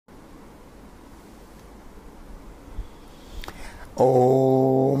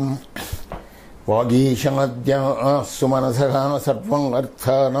Om Vagishamadya Sumanasahana Sarvam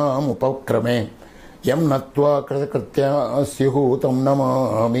Arthanam Upakrame Yam Natva Kritakritya Syuhutam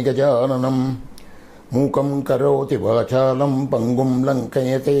Namami Gajananam Mukam Karoti Vachalam Pangum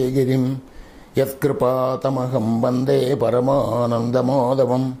Lankayate Girim Yatkripatamaham Vande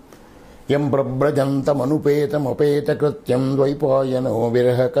Paramanandamadavam Yam Prabrajantam Apeta Krityam Dvaipayano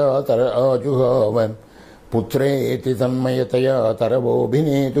Virahakatara Ajuhavan Putreti Tanmayataya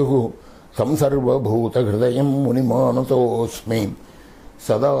Tarabobhinetuhu Samsarva Bhuta Hridayam Munimanatosmi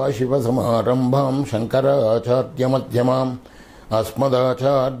Sada Shiva Samarambham Shankaracharya Madhyamam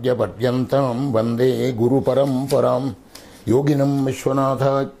Asmadacharya Padyantam Vande Guru Paramparam Yoginam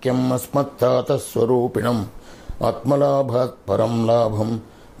Vishwanathakyam Asmattata Swarupinam Atmalabhat Param Labham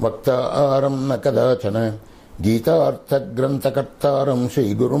Vakta Aram Nakadachana Gita Artha Grantakartaram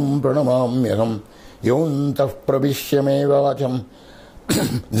Shri Gurum Pranamamyaham Yontah Pravishya Vacham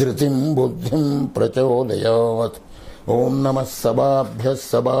Zritim Buddhim Prachodayat Om Namah Sababhyas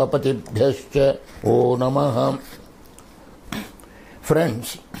Sabapatibhyascha O Namaha.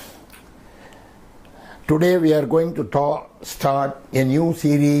 Friends, today we are going to start a new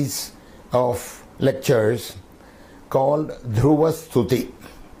series of lectures called Dhruva Stuti.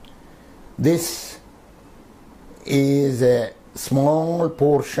 This is a small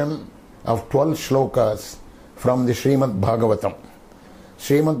portion of 12 shlokas from the Shrimad Bhagavatam.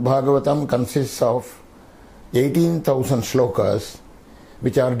 Shrimad Bhagavatam consists of 18,000 shlokas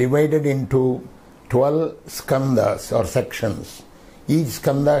which are divided into 12 skandas or sections. Each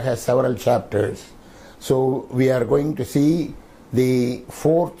skanda has several chapters. So we are going to see the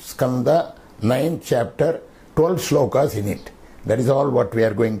 4th skanda, 9th chapter, 12 shlokas in it. That is all what we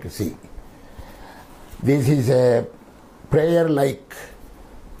are going to see. This is a prayer-like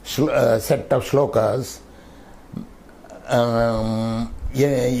set of shlokas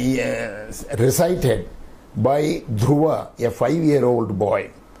recited by Dhruva, a 5-year-old boy.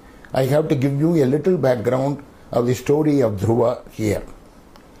 I have to give you a little background of the story of Dhruva here.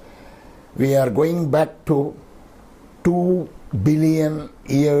 We are going back to 2 billion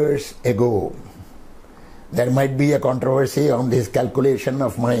years ago. There might be a controversy on this calculation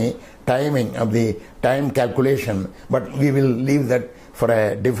of my timing, of the time calculation, but we will leave that for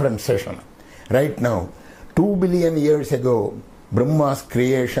a different session. Right now, 2 billion years ago, Brahma's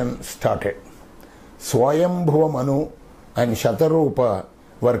creation started. Swayambhuva Manu and Shatarupa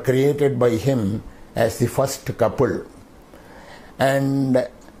were created by him as the first couple. And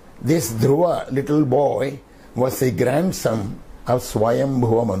this Dhruva, little boy, was the grandson of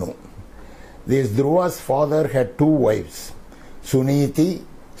Swayambhuva Manu. This Dhruva's father had 2 wives, Suniti,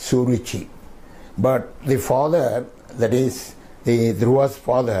 Suruchi. But the father, that is the Dhruva's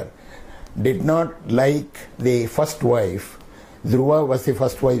father, did not like the first wife. Dhruva was the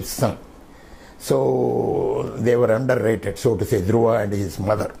first wife's son. So they were underrated, so to say, Dhruva and his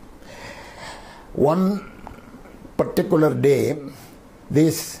mother. One particular day,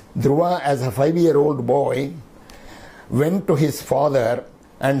 this Dhruva, as a 5-year-old boy, went to his father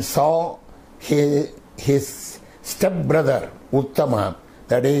and saw his stepbrother, Uttama,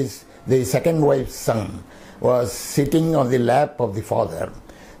 that is the second wife's son, was sitting on the lap of the father.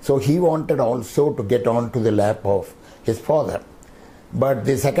 So he wanted also to get on to the lap of his father. But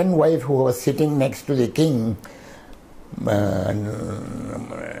the second wife, who was sitting next to the king, would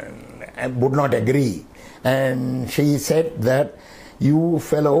not agree. And she said that, you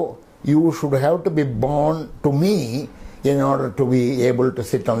fellow, you should have to be born to me in order to be able to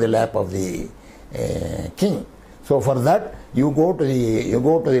sit on the lap of the king. So for that, you go to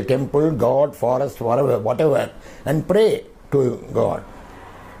the temple, God, forest, whatever, and pray to God.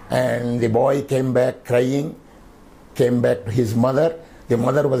 And the boy came back crying, came back to his mother. The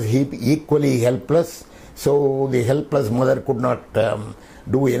mother was equally helpless, so the helpless mother could not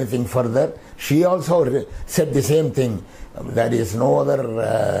do anything further. She also said the same thing. There is no other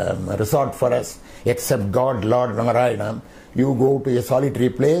resort for us except God, Lord Narayana. You go to a solitary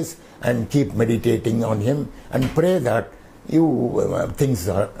place and keep meditating on him and pray that things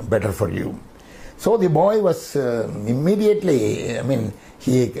are better for you. So the boy was immediately,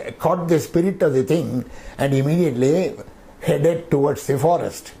 he caught the spirit of the thing and immediately headed towards the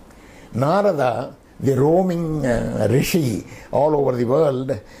forest. Narada, the roaming rishi all over the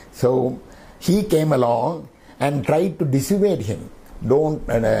world, so he came along and tried to dissuade him.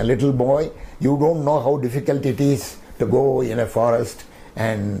 Little boy, you don't know how difficult it is to go in a forest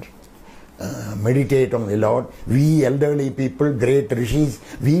and meditate on the Lord. We elderly people, great rishis,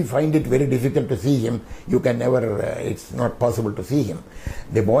 we find it very difficult to see him. You can never, it's not possible to see him.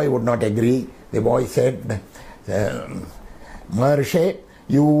 The boy would not agree. The boy said, Maharshe,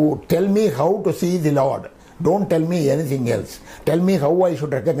 you tell me how to see the Lord. Don't tell me anything else. Tell me how I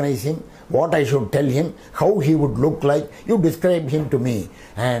should recognize him, what I should tell him, how he would look like. You describe him to me.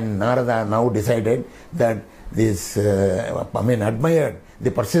 And Narada now decided that this, admired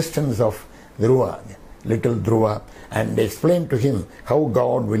the persistence of Dhruva, little Dhruva, and explained to him how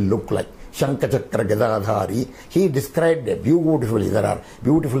God will look like. Shankha Chakra Gadadhari. He described beautifully. There are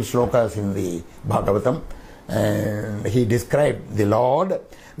beautiful shlokas in the Bhagavatam. And he described the Lord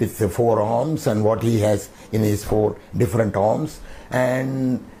with the 4 arms and what he has in his 4 different arms.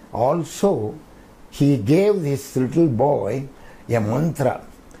 And also he gave this little boy a mantra,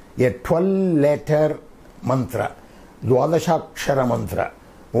 a 12-letter mantra, Dwadashakshara mantra.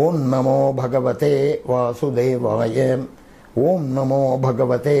 Om Namo Bhagavate Vasudevaya. Om Namo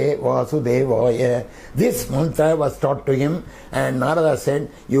Bhagavate Vasudevaya. This mantra was taught to him, and Narada said,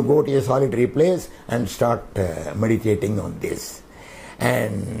 you go to a solitary place and start meditating on this.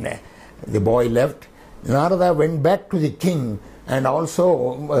 And the boy left. Narada went back to the king and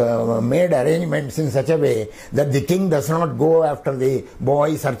also made arrangements in such a way that the king does not go after the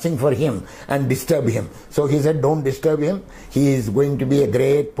boy searching for him and disturb him. So he said, don't disturb him. He is going to be a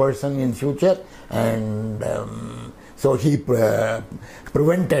great person in future. And so he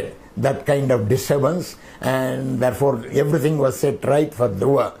prevented that kind of disturbance, and therefore everything was set right for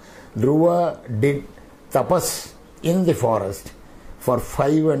Dhruva. Dhruva did tapas in the forest for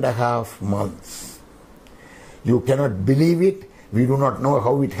 5.5 months. You cannot believe it. We do not know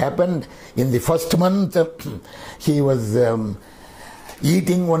how it happened. In the first month, he was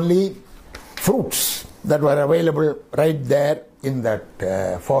eating only fruits that were available right there in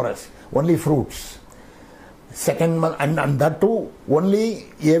that forest. Only fruits. Second month, and that too only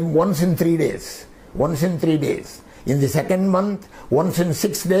once in 3 days. Once in 3 days. In the second month, once in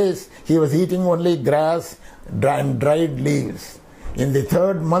 6 days, he was eating only grass and dried leaves. In the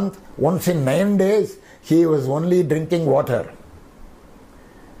third month, once in 9 days, he was only drinking water.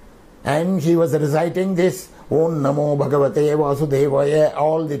 And he was reciting this Om Namo Bhagavate Vasudevaya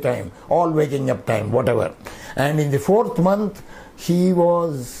all the time, all waking up time, whatever. And in the 4th month, he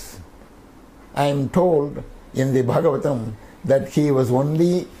was, I am told in the Bhagavatam, that he was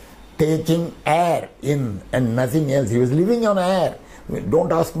only taking air in and nothing else. He was living on air.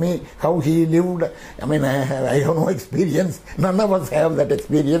 Don't ask me how he lived. I have no experience. None of us have that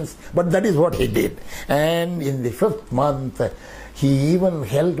experience. But that is what he did. And in the 5th month, he even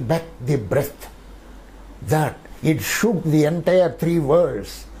held back the breath, that it shook the entire 3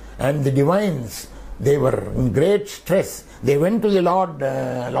 worlds. And the divines, they were in great stress. They went to the Lord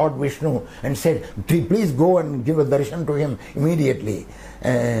Vishnu and said, please go and give a darshan to him immediately.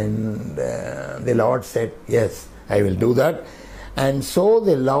 And the Lord said, yes, I will do that. And so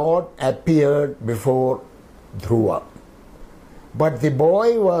the Lord appeared before Dhruva. But the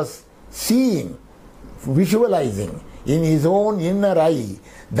boy was seeing, visualizing in his own inner eye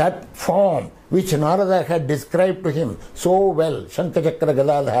that form which Narada had described to him so well, Shankha Chakra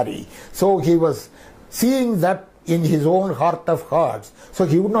Gadadhari. So he was seeing that in his own heart of hearts. So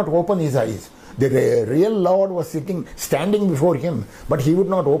he would not open his eyes. The real Lord was standing before him, but he would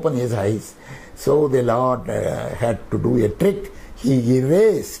not open his eyes. So the Lord had to do a trick. He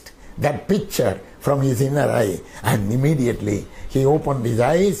erased that picture from his inner eye, and immediately he opened his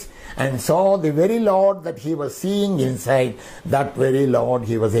eyes and saw the very Lord that he was seeing inside. That very Lord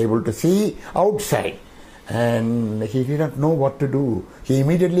he was able to see outside, and he did not know what to do. He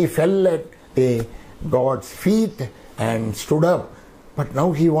immediately fell at the God's feet and stood up, but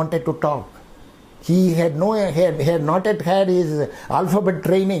now he wanted to talk. He had not yet had his alphabet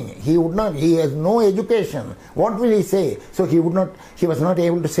training. He has no education. What will he say? So he was not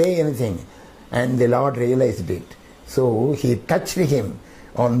able to say anything. And the Lord realized it. So he touched him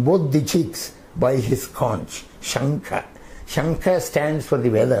on both the cheeks by his conch, Shankha. Shankha stands for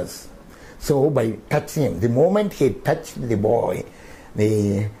the Vedas. So by touching him, the moment he touched the boy,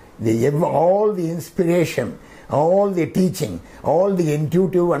 all the inspiration, all the teaching, all the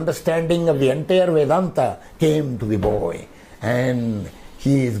intuitive understanding of the entire Vedanta came to the boy. And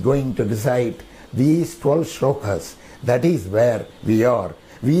he is going to recite these 12 shlokas. That is where we are.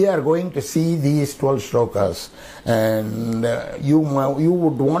 We are going to see these 12 shlokas. And you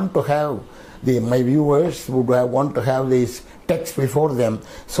would want to have, my viewers would want to have this text before them.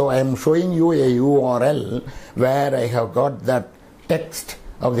 So I am showing you a URL where I have got that text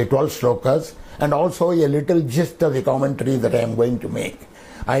of the 12 shlokas, and also a little gist of the commentary that I am going to make.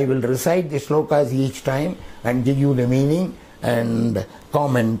 I will recite the shlokas each time and give you the meaning and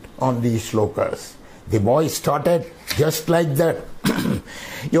comment on these shlokas. The boy started just like that.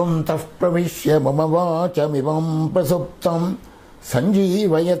 Yuntah pravishya mama vachamivam prasuptam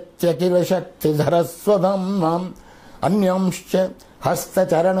sanjeevayatya kila shakti dharaswadamam anyamscha hasta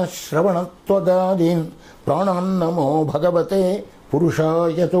charana shravanatvagadin pranan namo bhagavate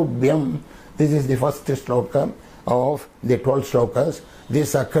purushaya tubhyam. This is the first shloka of the 12 shlokas.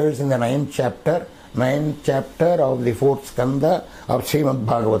 This occurs in the 9th chapter of the 4th skanda of Shrimad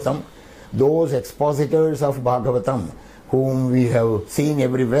Bhagavatam. Those expositors of Bhagavatam whom we have seen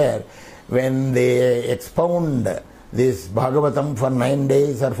everywhere, when they expound this Bhagavatam for 9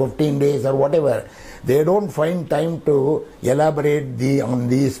 days or 15 days or whatever, they don't find time to elaborate on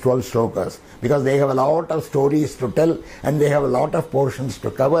these 12 shlokas, because they have a lot of stories to tell and they have a lot of portions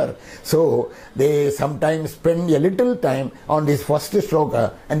to cover. So they sometimes spend a little time on this first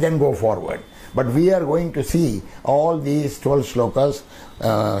shloka and then go forward. But we are going to see all these 12 shlokas,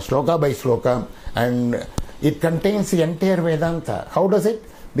 shloka by shloka, and it contains the entire Vedanta. How does it?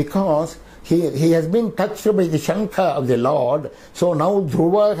 Because he has been touched by the Shankha of the Lord, so now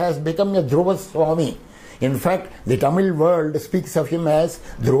Dhruva has become a Dhruva Swami. In fact, the Tamil world speaks of him as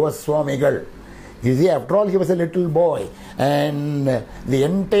Dhruva Swamigal. You see, after all, he was a little boy, and the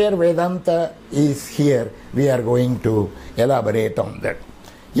entire Vedanta is here. We are going to elaborate on that.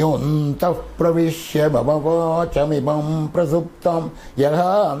 Yuntah pravishya bhavavachamibam prasuptam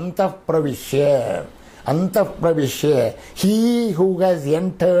yaha antah pravishya. Antah pravishya, he who has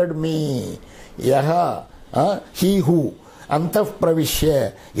entered me. Yaha, he who. Antah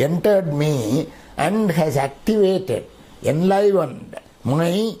pravishya, entered me and has activated, enlivened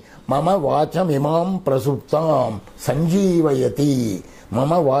my mama vacham imam prasuptam sanjeevayati.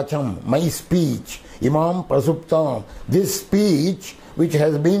 Mama vacham, my speech, imam prasuptam, this speech which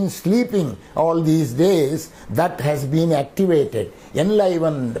has been sleeping all these days, that has been activated,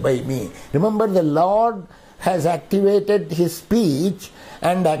 enlivened by me. Remember, the Lord has activated his speech,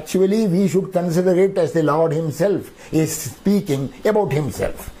 and actually we should consider it as the Lord himself is speaking about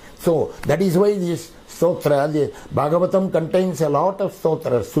himself. So that is why this stotra, the Bhagavatam, contains a lot of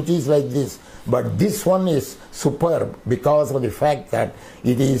stotras, stutis like this, but this one is superb because of the fact that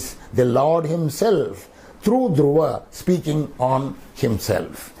it is the Lord himself through Dhruva speaking on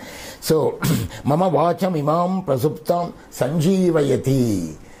himself. So, mama vacham imam prasuptam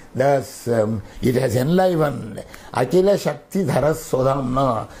sanjeevayati. Thus, it has enlivened. Akila shakti dharas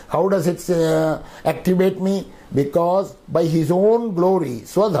swadhamna. How does it activate me? Because by his own glory,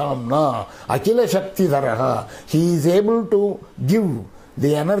 swadhamna, akila shakti dharaha, he is able to give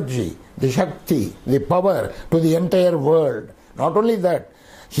the energy, the shakti, the power to the entire world. Not only that,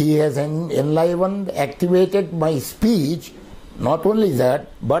 he has enlivened, activated my speech. Not only that,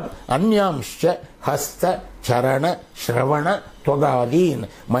 but anyamscha hasta charana shravana tvagadin.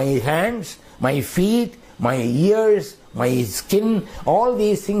 My hands, my feet, my ears, my skin, all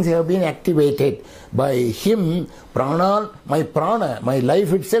these things have been activated by him. Prana, my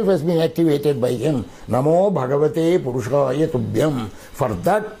life itself has been activated by him. Namo bhagavate purushaya tubhyam. For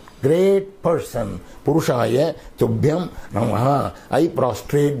that great person, Purushaya Tubhyam Namaha, I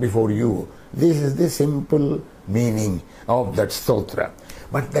prostrate before you. This is the simple meaning of that stotra.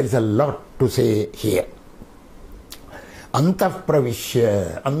 But there is a lot to say here. Antah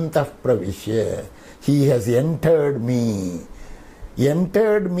pravishya, he has entered me.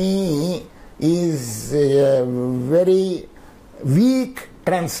 Entered me is a very weak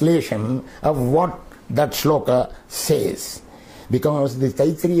translation of what that shloka says. Because the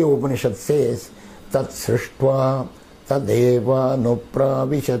Taittiriya Upanishad says, Tat srishtva tadeva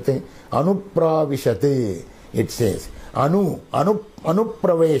anupravishate. It says,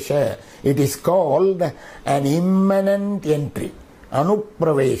 anupravesha. It is called an immanent entry.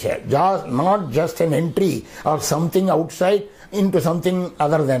 Anupravesha. Not just an entry of something outside into something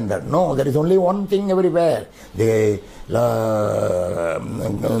other than that. No, there is only one thing everywhere. This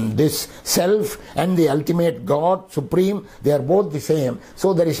self and the ultimate God, supreme, they are both the same.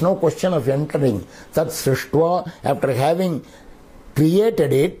 So there is no question of entering. Tat srishtva, after having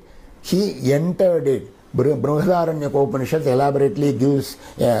created it, he entered it. Brihadaranyaka Upanishad elaborately gives,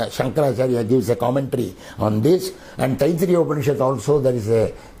 Shankaracharya gives a commentary on this, and Taittiriya Upanishad also there is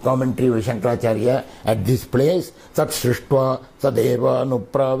a commentary with Shankaracharya at this place. Tat srishtva tadeva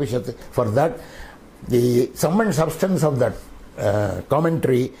anupravishat. For that, the sum and substance of that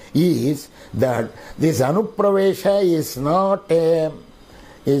commentary is that this anupravesha is not a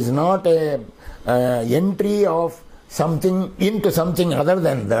entry of something into something other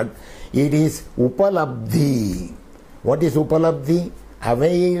than that. It is upalabdhi. What is upalabdhi?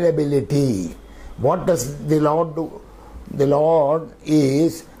 Availability. What does the Lord do? The Lord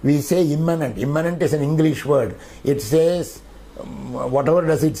is, we say immanent. Immanent is an English word. It says whatever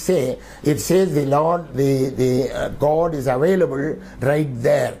does it say? It says the Lord, the God is available right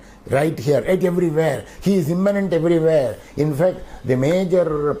there, right here, right everywhere. He is immanent everywhere. In fact, the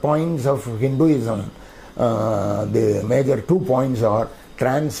major points of Hinduism, the major 2 points are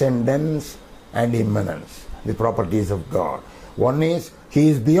transcendence and immanence, the properties of God. One is He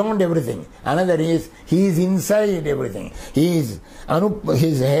is beyond everything. Another is He is inside everything. He has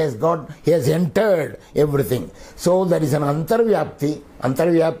entered everything. So there is an antarvyapti.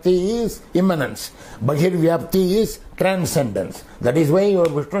 Antarvyapti is immanence. Bahirvyapti is transcendence. That is why your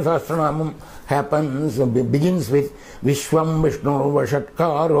Vishnu Sahasranamam begins with Vishwam Vishnu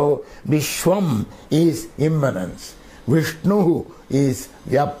Vashatkaro. Vishwam is immanence. Vishnu is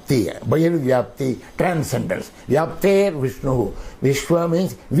Vyapti, Bahirvyapti, transcendence. Vyapter Vishnu. Vishwa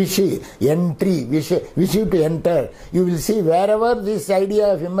means Vishi, entry, Vishi to enter. You will see wherever this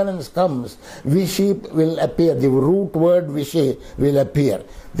idea of immanence comes, Vishi will appear. The root word Vishi will appear.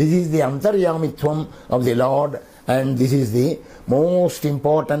 This is the Antaryamitvam of the Lord, and this is the most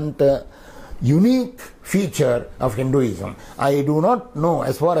important unique feature of Hinduism. I do not know,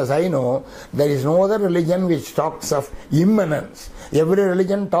 as far as I know, there is no other religion which talks of immanence. Every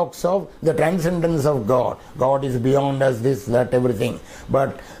religion talks of the transcendence of God. God is beyond us, this, that, everything.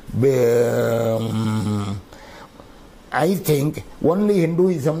 But I think only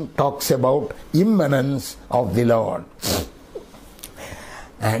Hinduism talks about immanence of the Lord.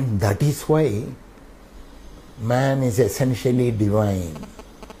 And that is why man is essentially divine.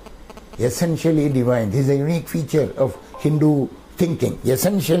 Essentially divine. This is a unique feature of Hindu thinking.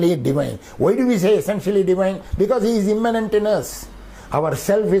 Essentially divine. Why do we say essentially divine? Because He is immanent in us. Our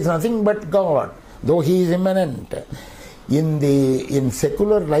self is nothing but God, though He is immanent. In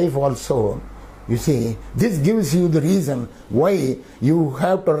secular life also, you see, this gives you the reason why you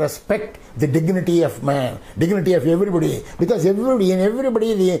have to respect the dignity of man, dignity of everybody. Because everybody,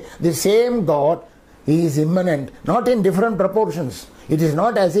 the same God, He is immanent, not in different proportions. It is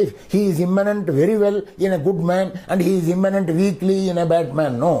not as if He is immanent very well in a good man and He is immanent weakly in a bad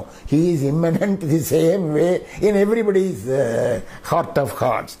man. No, He is immanent the same way in everybody's heart of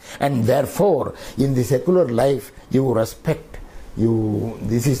hearts. And therefore, in the secular life, you respect.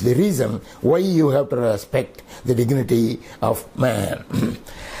 This is the reason why you have to respect the dignity of man.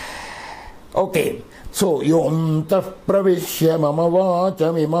 Okay, so Yontah pravishya mama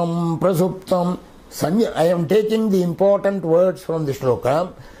vacham imam prasuptam. I am taking the important words from the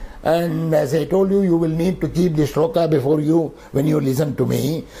shloka, and as I told you, you will need to keep the shloka before you when you listen to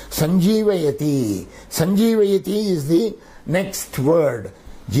me. Sanjivayati. Sanjivayati is the next word.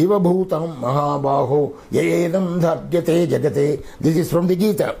 Jiva bhutam mahabaho yayedam dhargyate jagate. This is from the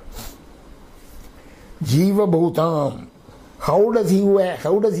Gita. Jiva bhutam. How does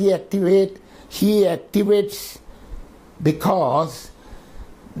he activate? He activates because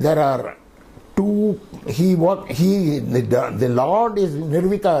there are the Lord is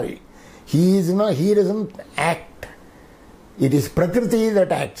nirvikari. He doesn't act. It is Prakriti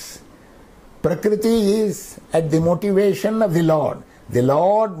that acts. Prakriti is at the motivation of the Lord. The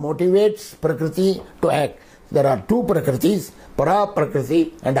Lord motivates Prakriti to act. There are 2 Prakritis, Para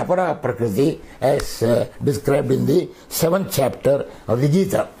Prakriti and Apara Prakriti, as described in the 7th chapter of the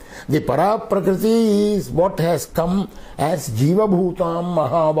Gita. The Para Prakriti is what has come as Jiva Bhutam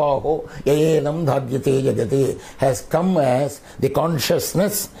Mahabaho Yayedam Dhargyate Jagate, has come as the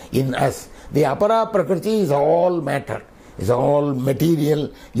consciousness in us. The Apara Prakriti is all matter, is all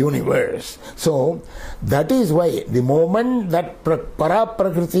material universe. So that is why the moment that Para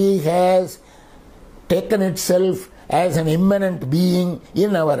Prakriti has taken itself as an immanent being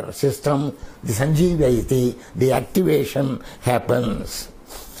in our system, the Sanjivayati, the activation happens.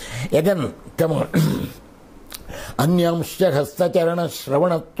 Again, come on. Anyamsya hastacharana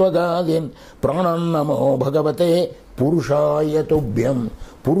shravanatvagadin pranannamo bhagavate purushaya tubhyam.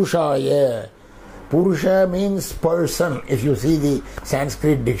 Purushaya. Purusha means person, if you see the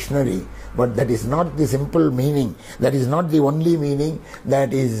Sanskrit dictionary. But that is not the simple meaning. That is not the only meaning.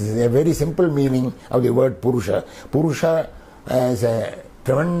 That is a very simple meaning of the word Purusha. Purusha has a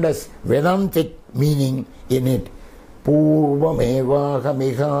tremendous Vedantic meaning in it.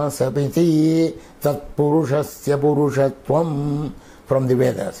 Purvamevahamiha sapiti tat purushasya purushatvam, from the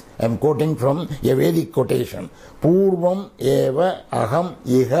Vedas. I am quoting from a Vedic quotation. Purvam eva aham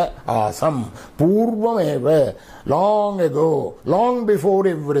iha asam. Purvam eva, long ago, long before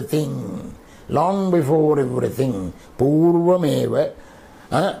everything. Long before everything. Purvam eva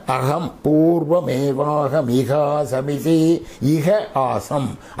aham purvam eva aham iha samiti iha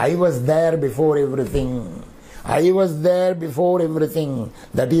asam. I was there before everything. I was there before everything.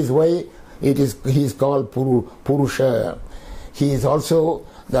 That is why he is called Purusha. he is also,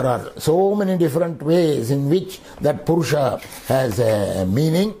 there are so many different ways in which that Purusha has a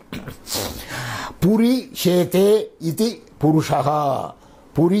meaning. Puri Shete iti Purushaha.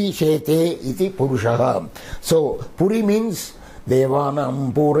 Puri Shete iti Purushaha. So, Puri means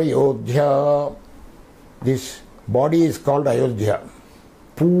Devanam Purayodhya. This body is called Ayodhya.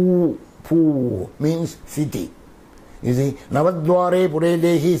 Pu means city. You see, Navadware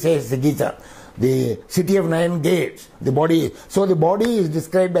Puredehi says the Gita. The city of 9 gates, the body. So the body is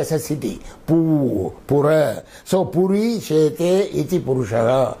described as a city. Pura. So Puri Shete iti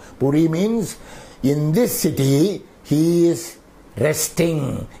Purushaha. Puri means in this city he is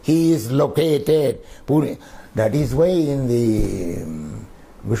resting. He is located. Puri. That is why in the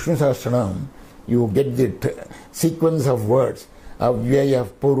Vishnu Sahasranam you get the sequence of words. Avyaya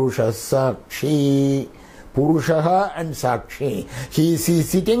Purusha Sakshi. Purushaha and Sakshi. He is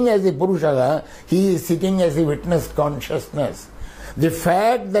sitting as a Purushaha, he is sitting as a witness consciousness. The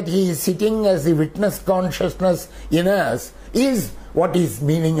fact that he is sitting as a witness consciousness in us is what is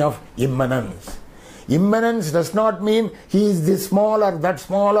meaning of immanence. Immanence does not mean he is this small or that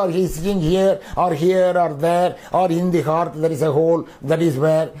small, or he is sitting here or there, or in the heart there is a hole, that is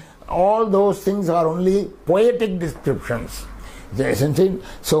where. All those things are only poetic descriptions. Isn't it?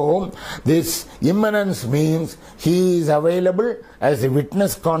 So, this immanence means he is available as a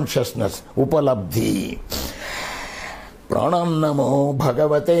witness consciousness, upalabdhi. Pranam namo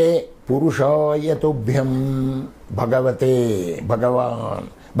bhagavate purushaya tubhyam. Bhagavate, Bhagavan.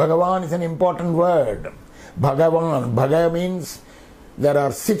 Bhagavan is an important word. Bhagavan, Bhaga means there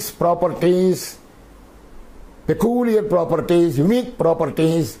are 6 properties, peculiar properties, unique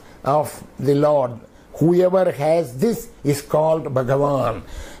properties of the Lord. Whoever has this is called Bhagavan.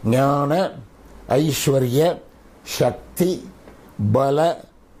 Jnana, Aishwarya, Shakti, Bala,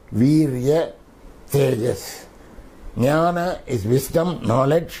 Virya, Tejas. Jnana is wisdom,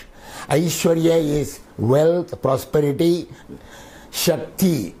 knowledge. Aishwarya is wealth, prosperity.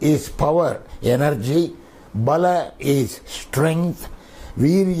 Shakti is power, energy. Bala is strength.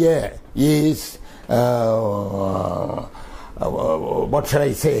 Virya is what shall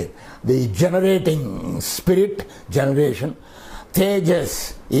I say? The generating spirit, generation.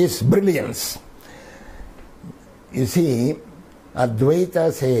 Tejas is brilliance. You see,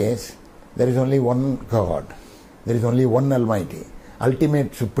 Advaita says there is only one God. There is only one Almighty.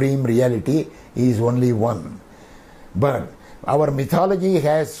 Ultimate supreme reality is only one. But our mythology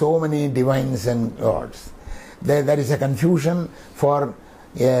has so many divines and gods. There is a confusion for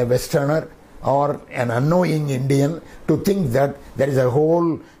a Westerner or an unknowing Indian to think that there is a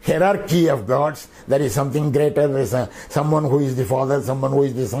whole hierarchy of gods, there is something greater, there is someone who is the father, someone who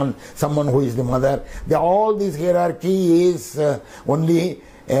is the son, someone who is the mother. All this hierarchy is only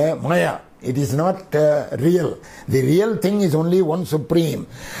Maya. It is not real. The real thing is only one supreme.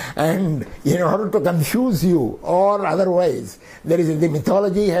 And in order to confuse you or otherwise, the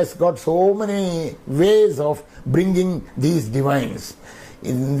mythology has got so many ways of bringing these divines.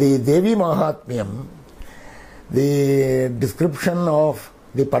 In the Devi Mahatmyam, the description of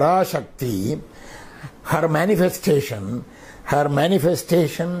the Parashakti, her manifestation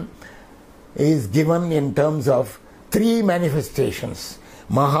is given in terms of 3 manifestations.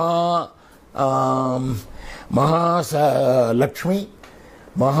 Lakshmi,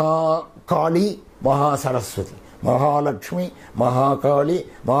 Mahakali, Mahasaraswati. Mahalakshmi, Mahakali,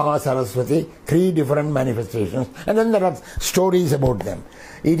 Mahasaraswati, 3 different manifestations, and then there are stories about them.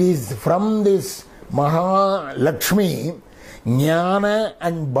 It is from this Mahalakshmi, Jnana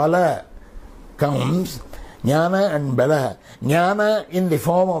and Bala comes. Jnana and Bala. Jnana in the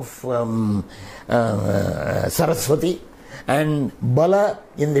form of Saraswati, and Bala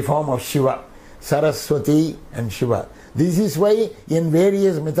in the form of Shiva. Saraswati and Shiva. This is why in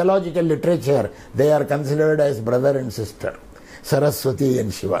various mythological literature they are considered as brother and sister, Saraswati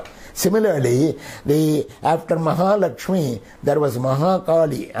and Shiva. Similarly, after Mahalakshmi there was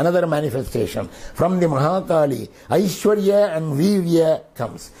Mahakali, another manifestation. From the Mahakali, Aishwarya and Virya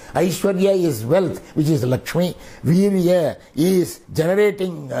comes. Aishwarya is wealth, which is Lakshmi. Virya is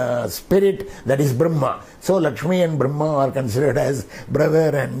generating spirit, that is Brahma. So Lakshmi and Brahma are considered as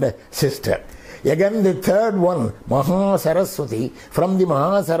brother and sister. Again, the third one, Mahasaraswati. From the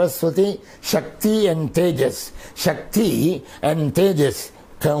Mahasaraswati, Shakti and Tejas. Shakti and Tejas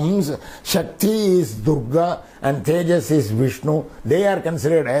comes. Shakti is Durga and Tejas is Vishnu. They are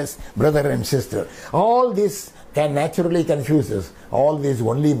considered as brother and sister. All this can naturally confuse us. All this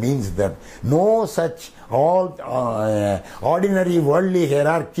only means that no such ordinary worldly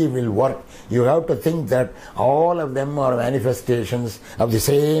hierarchy will work. You have to think that all of them are manifestations of the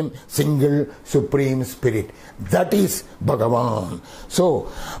same single supreme spirit. That is Bhagavan.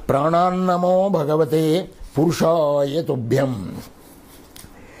 So, Pranannamo Bhagavate Purushaya Tubhyam.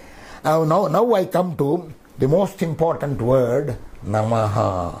 Now I come to the most important word,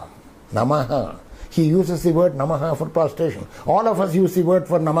 Namaha. Namaha. He uses the word Namaha for prostration. All of us use the word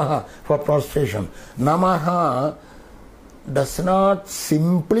for Namaha for prostration. Namaha does not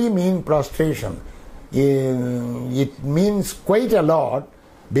simply mean prostration. It means quite a lot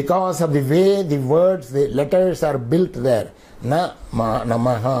because of the way the words, the letters are built there.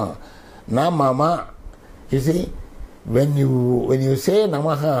 Namaha. Namama. You see, when you say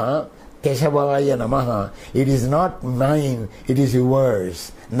Namaha, Keshavaya Namaha, it is not mine, it is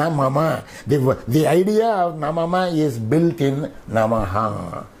yours. Namama. The idea of Namama is built in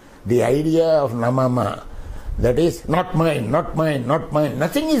Namaha. The idea of Namama, that is not mine, not mine, not mine.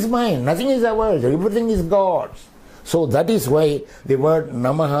 Nothing is mine, nothing is ours, everything is God's. So that is why the word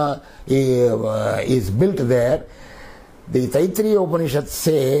Namaha is built there. The Taittiriya Upanishad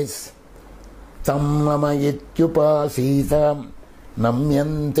says, Tam Nama Ityupasita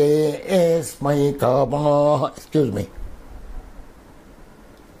Namyante Esmai Kama. Excuse me.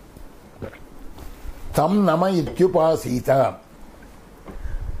 Tam Nama Ityupasita.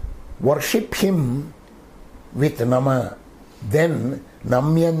 Worship him with Nama. Then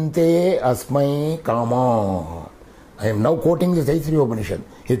Namyante Asmai Kama. I am now quoting the Taittiriya Upanishad.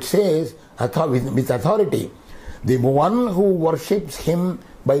 It says with authority, the one who worships him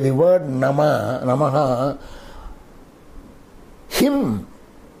by the word Namaha, him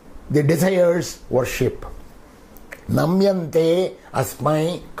the desires worship. Namyante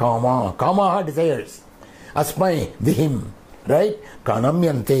Asmai Kama. Kama desires. Asmai, the him. Right?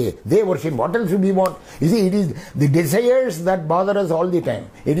 Kanamyante. They worship. What else do we want? You see, it is the desires that bother us all the time.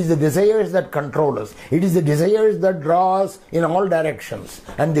 It is the desires that control us. It is the desires that draw us in all directions.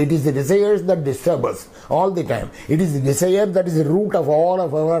 And it is the desires that disturb us all the time. It is the desire that is the root of all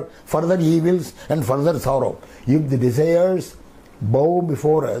of our further evils and further sorrow. If the desires bow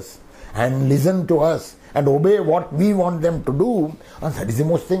before us and listen to us and obey what we want them to do, that is the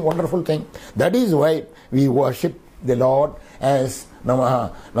most wonderful thing. That is why we worship the Lord as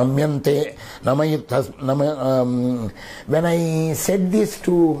Namaha, Namyante, when I said this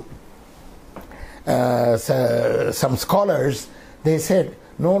to some scholars, they said,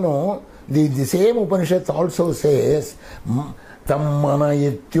 no, the same Upanishad also says, Tammana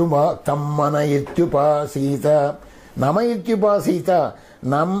Ityupasita, Nama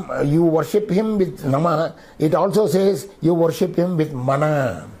Ityupasita, you worship him with Nama. It also says you worship him with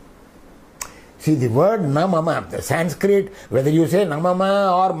Mana. See, the word Namama, the Sanskrit, whether you say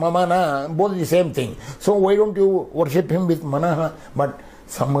Namama or Mamana, both the same thing. So why don't you worship him with Manaha? But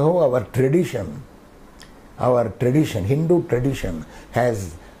somehow our tradition, Hindu tradition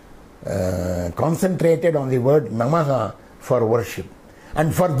has concentrated on the word Namaha for worship.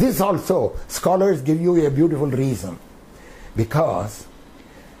 And for this also, scholars give you a beautiful reason. Because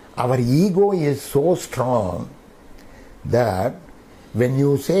our ego is so strong that when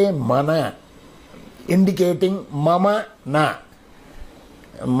you say Mana, indicating mama na,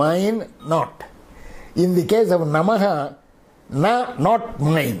 mine not. In the case of Namaha, na not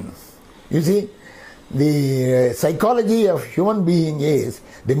mine. You see, the psychology of human being is,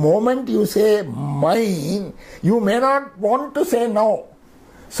 the moment you say mine, you may not want to say no.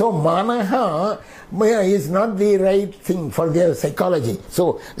 So Manaha is not the right thing for their psychology.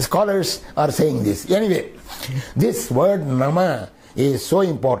 So scholars are saying this. Anyway, this word Nama is so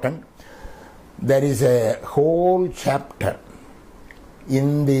important. There is a whole chapter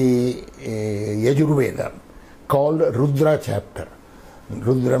in the Yajurveda called Rudra chapter,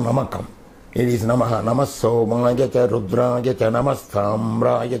 Rudra Namakam. It is Namaha, Namasomaya cha Rudraya cha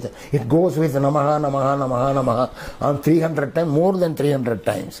Namastamraya cha. It goes with Namaha, Namaha, Namaha, Namaha on 300 times, more than 300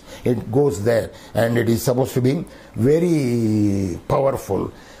 times. It goes there, and it is supposed to be very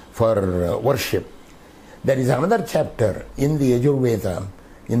powerful for worship. There is another chapter in the Yajurveda,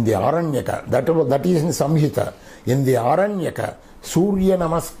 in the Aranyaka, that is in Samhita, in the Aranyaka, Surya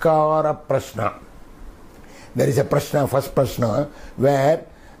Namaskara Prashna. There is a Prashna, first Prashna, where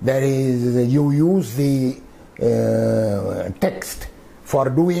there is, you use the text for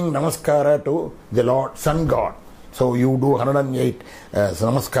doing Namaskara to the Lord, Sun God. So you do 108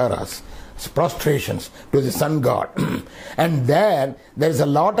 Namaskaras, prostrations to the Sun God. And there is a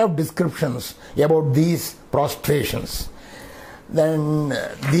lot of descriptions about these prostrations. Then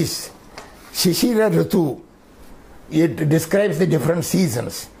this Shishira Ritu, it describes the different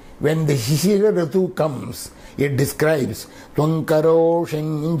seasons. When the Shishira Ritu comes, it describes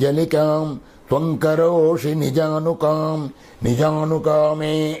Twankaroshin Jalikam, Twankaroshi Nijanukam,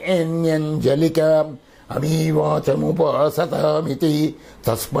 Nijanukame Enyan Jalikam, Amivachamupasata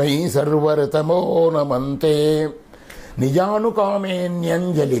Tasmai Sarvaratamo Namante. Nijanukame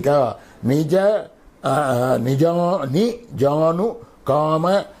Enyan Jalika, Nijanu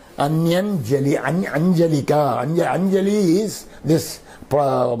Kama Anyanjali, Anjalika. Anjali is this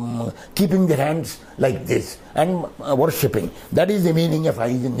keeping the hands like this and worshipping. That is the meaning of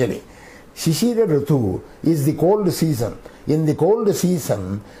Anjali. Shishira Ritu is the cold season. In the cold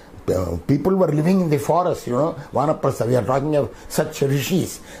season, people were living in the forest, Vanaprastha. We are talking of such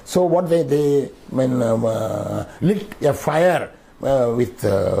rishis. So what they lit a fire with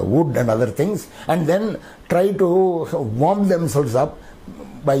wood and other things, and then try to warm themselves up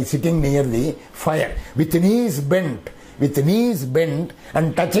by sitting near the fire with knees bent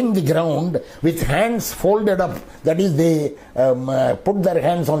and touching the ground with hands folded up. That is, they put their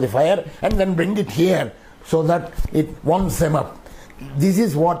hands on the fire and then bring it here so that it warms them up. This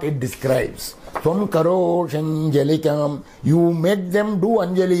is what it describes. Tvam karosh anjalikam, you make them do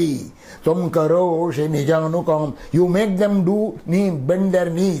anjali. Tvam karosh nijanukam, you make them do bend their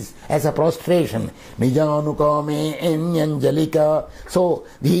knees as a prostration. Nijanukame enyanjalika. So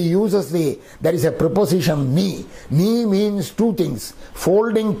he uses there is a preposition ni. Ni means two things: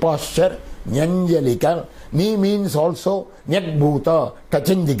 folding posture, nyanjalika. Ni means also nyakbhuta,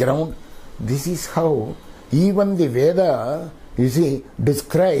 touching the ground. This is how even the Veda, you see,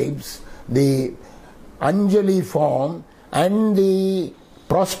 describes the Anjali form and the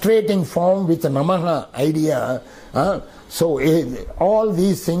prostrating form with Namaha idea. So all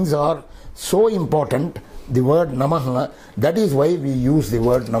these things are so important. The word Namaha, that is why we use the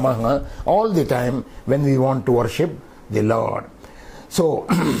word Namaha all the time when we want to worship the Lord. So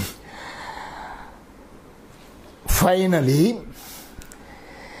finally,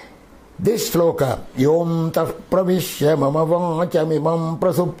 this shloka, Yom Taf Pravishya Mama Vachamimam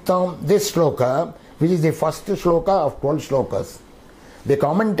Prasuptam, this shloka, which is the first shloka of 12 shlokas, the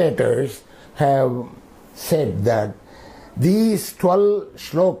commentators have said that these 12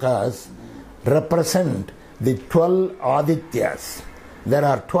 shlokas represent the 12 Adityas. There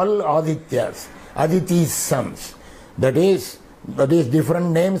are 12 Adityas, Aditi's sons. That is different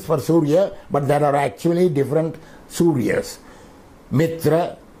names for Surya, but there are actually different Suryas.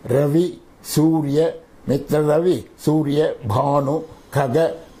 Mitra, Ravi, Surya, Mitra Ravi, Surya, Bhanu,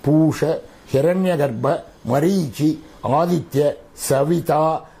 Khaga, Pusha, Hiranyagarbha, Marichi, Aditya,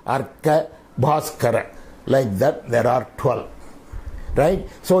 Savita, Arka, Bhaskara. Like that, there are 12. Right?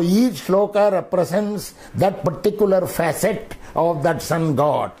 So each shloka represents that particular facet of that sun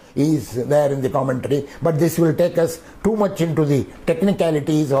god is there in the commentary. But this will take us too much into the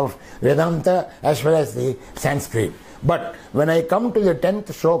technicalities of Vedanta as well as the Sanskrit. But when I come to the 10th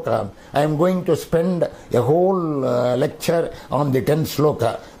shloka, I am going to spend a whole lecture on the 10th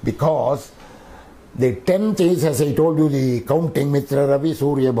shloka, because the 10th is, as I told you, the counting: Mitra, Ravi,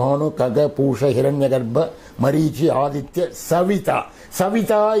 Surya, Bhanu, Kaga, Pusha, Hiranyagarbha, Marichi, Aditya, Savita.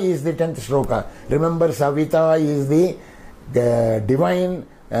 Savita is the 10th shloka. Remember, Savita is the divine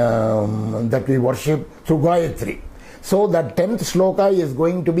that we worship through Gayatri. So that 10th shloka is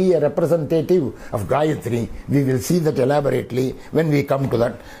going to be a representative of Gayatri. We will see that elaborately when we come to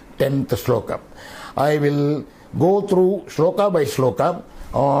that 10th shloka. I will go through shloka by shloka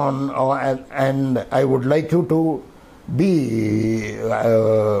and I would like you to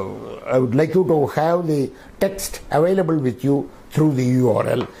have the text available with you through the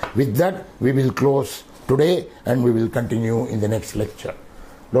URL. With that, we will close today and we will continue in the next lecture.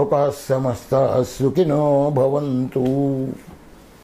 Lokas samasta sukhino bhavantu.